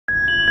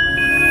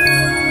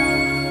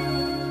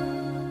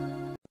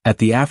At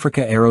the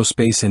Africa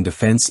Aerospace and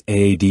Defence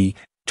 (AAD)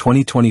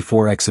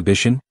 2024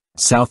 exhibition,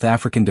 South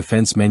African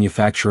defence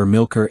manufacturer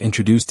Milkor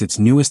introduced its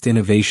newest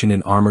innovation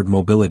in armoured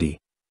mobility,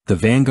 the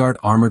Vanguard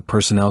Armoured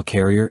Personnel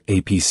Carrier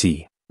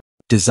 (APC).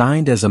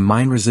 Designed as a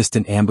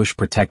mine-resistant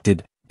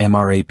ambush-protected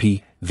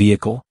MRAP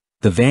vehicle,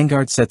 the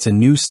Vanguard sets a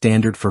new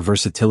standard for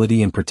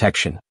versatility and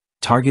protection,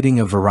 targeting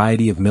a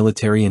variety of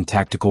military and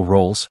tactical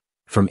roles,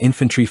 from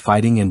infantry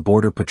fighting and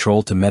border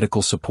patrol to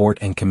medical support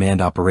and command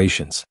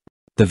operations.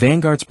 The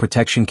Vanguard's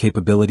protection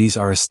capabilities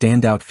are a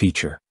standout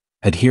feature,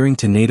 adhering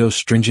to NATO's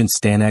stringent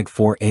STANAG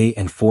 4A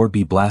and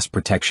 4B blast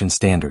protection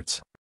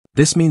standards.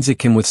 This means it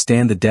can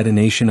withstand the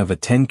detonation of a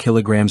 10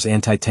 kg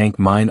anti-tank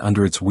mine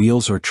under its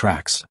wheels or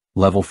tracks,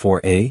 level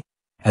 4A,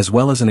 as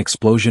well as an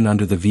explosion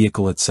under the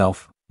vehicle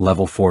itself,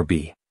 level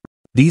 4B.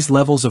 These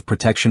levels of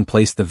protection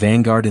place the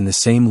Vanguard in the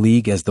same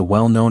league as the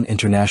well-known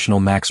international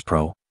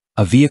MAX-Pro,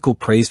 a vehicle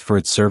praised for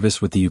its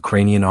service with the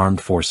Ukrainian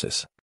armed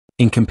forces.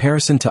 In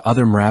comparison to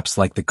other MRAPs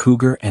like the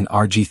Cougar and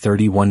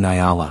RG-31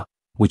 Nyala,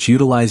 which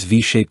utilize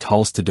V-shaped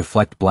hulls to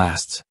deflect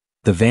blasts,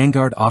 the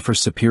Vanguard offers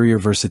superior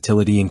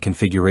versatility in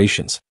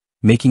configurations,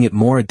 making it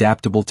more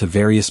adaptable to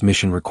various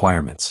mission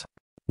requirements.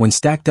 When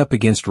stacked up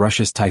against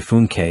Russia's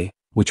Typhoon K,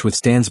 which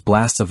withstands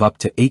blasts of up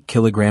to 8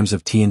 kg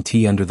of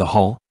TNT under the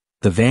hull,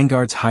 the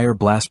Vanguard's higher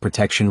blast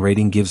protection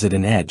rating gives it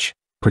an edge,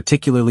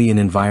 particularly in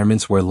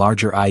environments where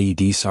larger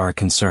IEDs are a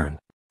concern.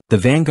 The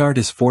Vanguard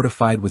is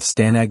fortified with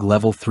STANAG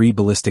Level 3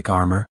 ballistic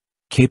armor,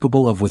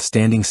 capable of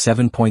withstanding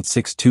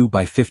 7.62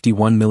 by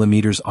 51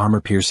 mm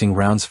armor-piercing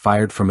rounds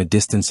fired from a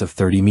distance of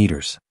 30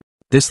 meters.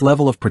 This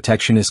level of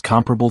protection is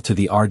comparable to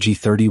the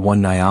RG-31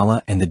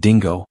 Nyala and the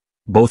Dingo,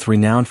 both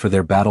renowned for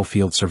their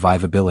battlefield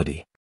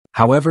survivability.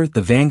 However,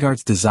 the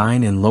Vanguard's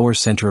design and lower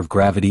center of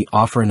gravity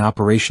offer an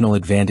operational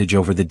advantage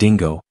over the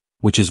Dingo,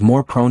 which is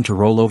more prone to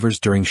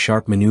rollovers during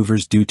sharp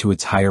maneuvers due to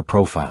its higher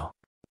profile.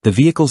 The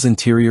vehicle's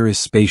interior is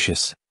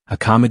spacious,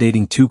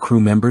 accommodating 2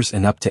 crew members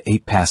and up to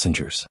 8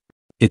 passengers.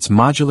 Its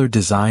modular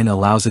design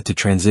allows it to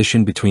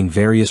transition between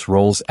various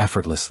roles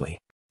effortlessly.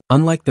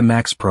 Unlike the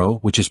MAX-Pro,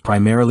 which is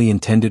primarily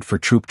intended for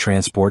troop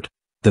transport,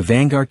 the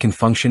Vanguard can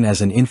function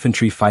as an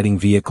infantry fighting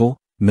vehicle,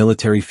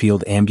 military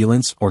field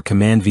ambulance, or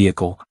command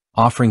vehicle,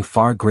 offering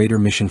far greater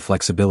mission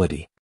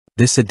flexibility.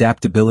 This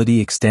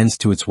adaptability extends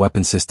to its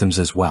weapon systems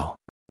as well.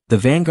 The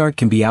Vanguard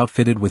can be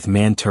outfitted with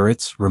manned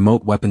turrets,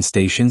 remote weapon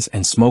stations,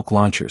 and smoke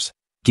launchers,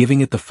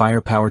 giving it the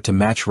firepower to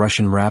match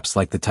Russian MRAPs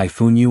like the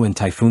Typhoon U and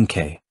Typhoon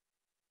K.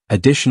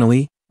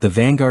 Additionally, the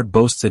Vanguard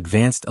boasts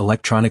advanced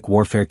electronic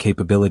warfare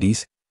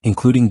capabilities,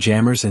 including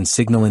jammers and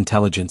signal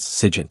intelligence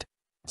 (SIGINT)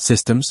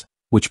 systems,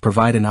 which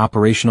provide an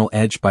operational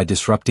edge by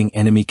disrupting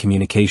enemy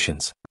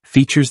communications,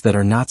 features that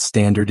are not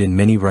standard in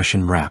many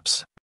Russian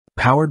MRAPs.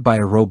 Powered by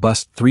a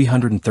robust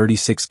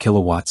 336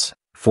 kilowatts,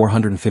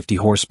 450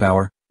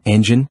 horsepower,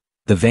 engine,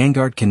 the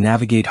Vanguard can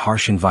navigate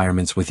harsh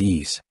environments with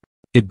ease.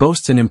 It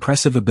boasts an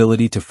impressive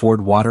ability to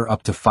ford water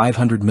up to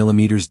 500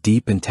 mm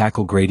deep and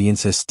tackle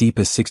gradients as steep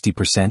as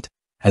 60%,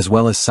 as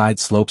well as side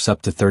slopes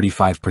up to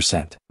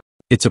 35%.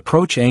 Its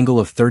approach angle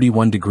of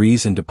 31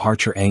 degrees and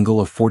departure angle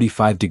of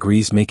 45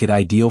 degrees make it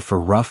ideal for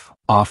rough,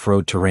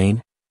 off-road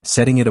terrain,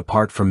 setting it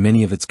apart from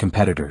many of its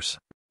competitors.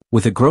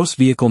 With a gross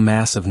vehicle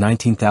mass of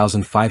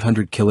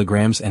 19,500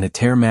 kilograms and a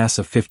tare mass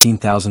of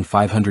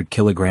 15,500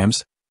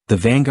 kilograms, the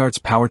Vanguard's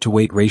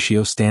power-to-weight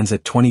ratio stands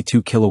at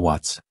 22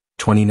 kilowatts,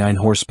 29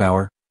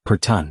 horsepower, per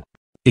ton.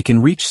 It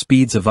can reach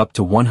speeds of up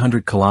to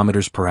 100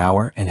 kilometers per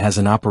hour and has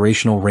an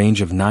operational range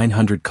of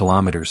 900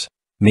 kilometers,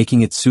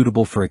 making it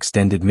suitable for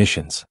extended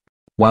missions.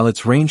 While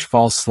its range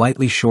falls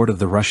slightly short of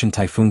the Russian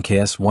Typhoon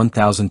K's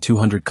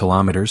 1,200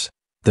 kilometers,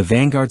 the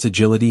Vanguard's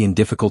agility in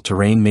difficult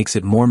terrain makes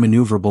it more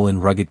maneuverable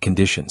in rugged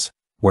conditions,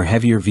 where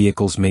heavier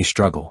vehicles may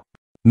struggle.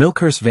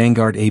 Milkor's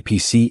Vanguard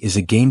APC is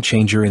a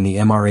game-changer in the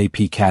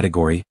MRAP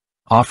category,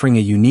 offering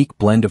a unique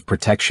blend of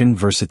protection,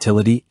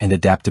 versatility, and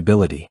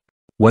adaptability.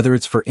 Whether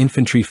it's for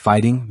infantry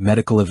fighting,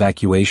 medical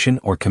evacuation,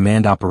 or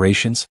command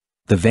operations,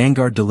 the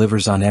Vanguard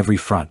delivers on every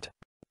front.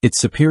 Its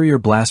superior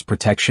blast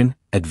protection,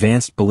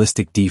 advanced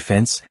ballistic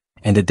defense,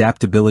 and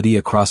adaptability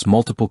across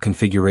multiple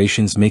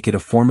configurations make it a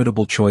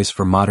formidable choice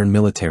for modern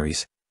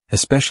militaries,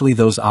 especially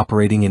those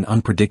operating in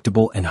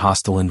unpredictable and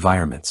hostile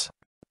environments.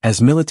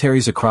 As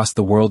militaries across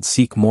the world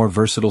seek more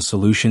versatile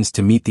solutions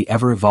to meet the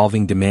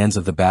ever-evolving demands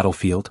of the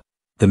battlefield,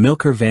 the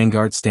Milkor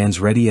Vanguard stands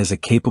ready as a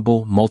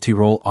capable,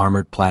 multi-role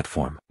armored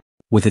platform.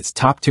 With its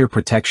top-tier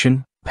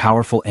protection,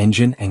 powerful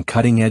engine, and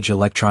cutting-edge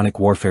electronic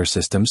warfare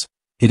systems,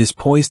 it is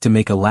poised to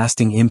make a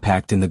lasting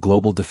impact in the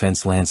global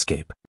defense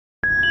landscape.